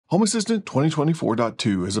Home Assistant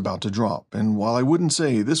 2024.2 is about to drop, and while I wouldn't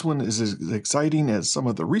say this one is as exciting as some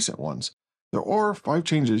of the recent ones, there are 5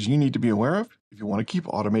 changes you need to be aware of if you want to keep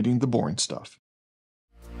automating the boring stuff.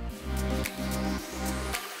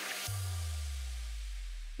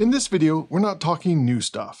 In this video, we're not talking new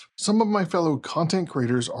stuff. Some of my fellow content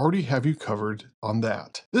creators already have you covered on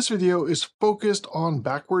that. This video is focused on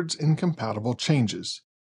backwards incompatible changes,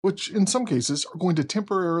 which in some cases are going to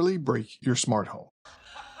temporarily break your smart home.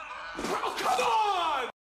 Oh, come on!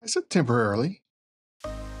 I said temporarily.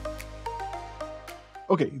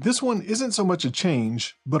 Okay, this one isn't so much a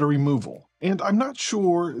change, but a removal. And I'm not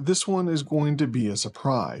sure this one is going to be a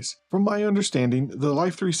surprise. From my understanding, the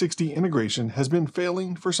Life 360 integration has been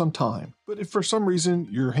failing for some time. But if for some reason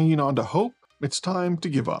you're hanging on to hope, it's time to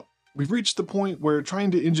give up. We've reached the point where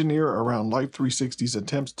trying to engineer around Life 360's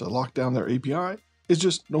attempts to lock down their API is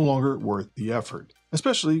just no longer worth the effort.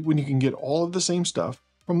 Especially when you can get all of the same stuff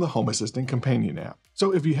from the Home Assistant companion app.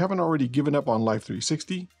 So if you haven't already given up on Life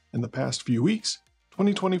 360 in the past few weeks,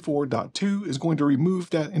 2024.2 is going to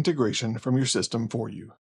remove that integration from your system for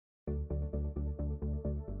you.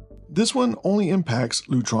 This one only impacts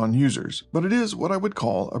Lutron users, but it is what I would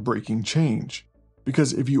call a breaking change.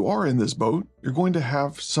 Because if you are in this boat, you're going to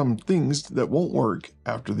have some things that won't work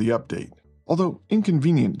after the update. Although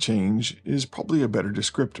inconvenient change is probably a better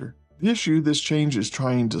descriptor. The issue this change is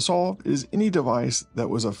trying to solve is any device that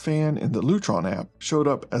was a fan in the Lutron app showed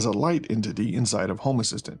up as a light entity inside of Home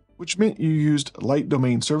Assistant, which meant you used light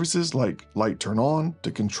domain services like light turn on to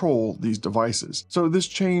control these devices. So this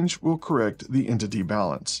change will correct the entity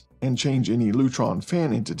balance and change any Lutron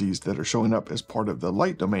fan entities that are showing up as part of the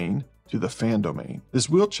light domain to the fan domain. This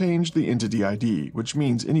will change the entity ID, which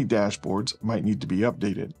means any dashboards might need to be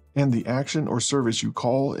updated, and the action or service you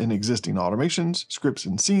call in existing automations, scripts,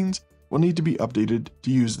 and scenes will need to be updated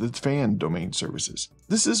to use the fan domain services.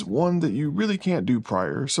 This is one that you really can't do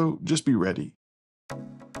prior, so just be ready.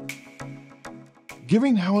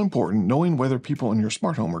 Given how important knowing whether people in your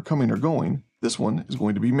smart home are coming or going, this one is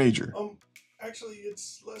going to be major. Actually,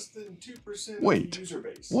 it's less than 2% Wait, of the user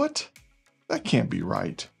base. What? That can't be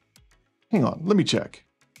right. Hang on, let me check.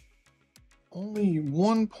 Only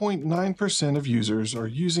 1.9% of users are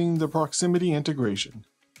using the proximity integration.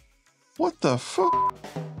 What the fuck?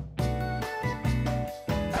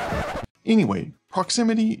 Anyway,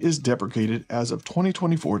 proximity is deprecated as of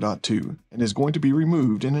 2024.2 and is going to be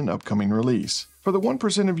removed in an upcoming release. For the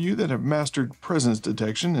 1% of you that have mastered presence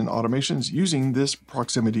detection and automations using this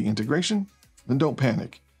proximity integration, then don't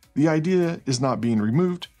panic. The idea is not being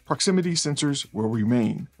removed. Proximity sensors will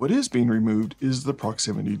remain. What is being removed is the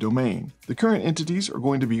proximity domain. The current entities are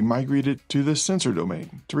going to be migrated to the sensor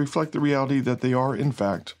domain to reflect the reality that they are, in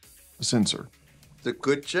fact, a sensor. It's a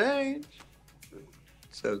good change.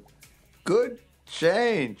 It's a good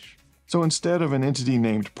change. So instead of an entity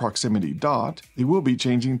named proximity dot, they will be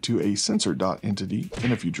changing to a sensor dot entity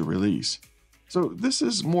in a future release. So this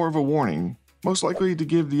is more of a warning, most likely to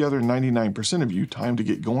give the other 99% of you time to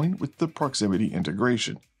get going with the proximity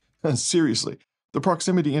integration. Seriously, the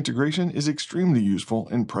proximity integration is extremely useful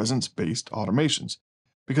in presence-based automations,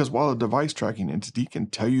 because while a device tracking entity can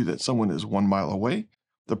tell you that someone is 1 mile away,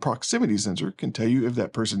 the proximity sensor can tell you if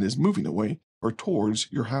that person is moving away or towards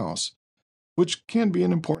your house, which can be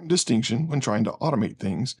an important distinction when trying to automate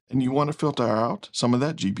things, and you want to filter out some of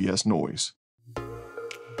that GPS noise.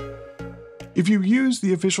 If you use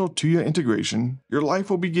the official Tuya integration, your life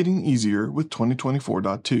will be getting easier with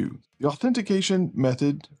 2024.2. The authentication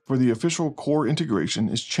method for the official core integration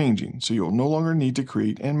is changing, so you'll no longer need to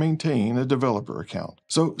create and maintain a developer account.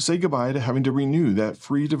 So say goodbye to having to renew that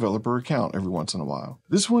free developer account every once in a while.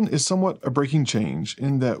 This one is somewhat a breaking change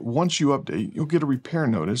in that once you update, you'll get a repair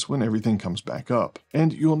notice when everything comes back up,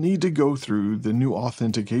 and you'll need to go through the new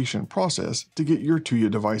authentication process to get your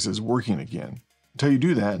Tuya devices working again. Until you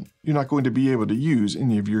do that, you're not going to be able to use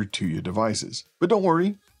any of your Tuya devices. But don't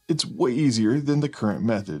worry, it's way easier than the current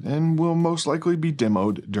method and will most likely be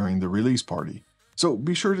demoed during the release party. So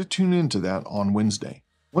be sure to tune into that on Wednesday.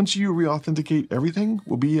 Once you re-authenticate, everything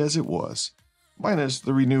will be as it was, minus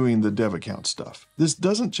the renewing the dev account stuff. This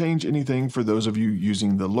doesn't change anything for those of you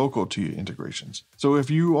using the local Tuya integrations. So if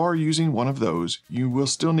you are using one of those, you will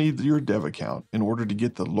still need your dev account in order to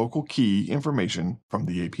get the local key information from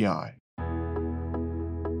the API.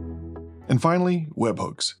 And finally,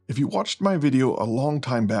 webhooks. If you watched my video a long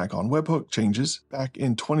time back on webhook changes back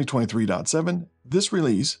in 2023.7, this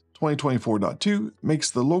release, 2024.2, makes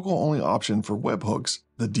the local only option for webhooks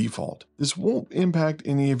the default. This won't impact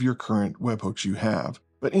any of your current webhooks you have,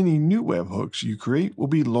 But any new webhooks you create will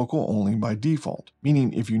be local only by default,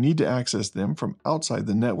 meaning if you need to access them from outside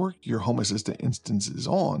the network your Home Assistant instance is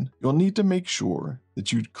on, you'll need to make sure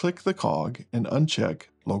that you click the cog and uncheck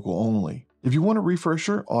local only. If you want a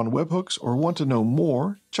refresher on webhooks or want to know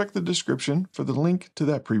more, check the description for the link to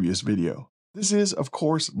that previous video. This is, of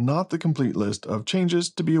course, not the complete list of changes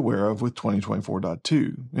to be aware of with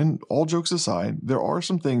 2024.2, and all jokes aside, there are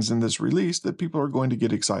some things in this release that people are going to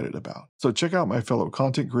get excited about. So check out my fellow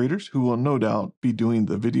content creators who will no doubt be doing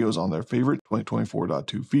the videos on their favorite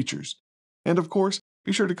 2024.2 features. And of course,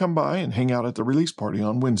 be sure to come by and hang out at the release party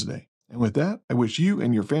on Wednesday. And with that, I wish you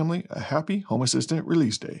and your family a happy Home Assistant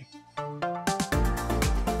release day.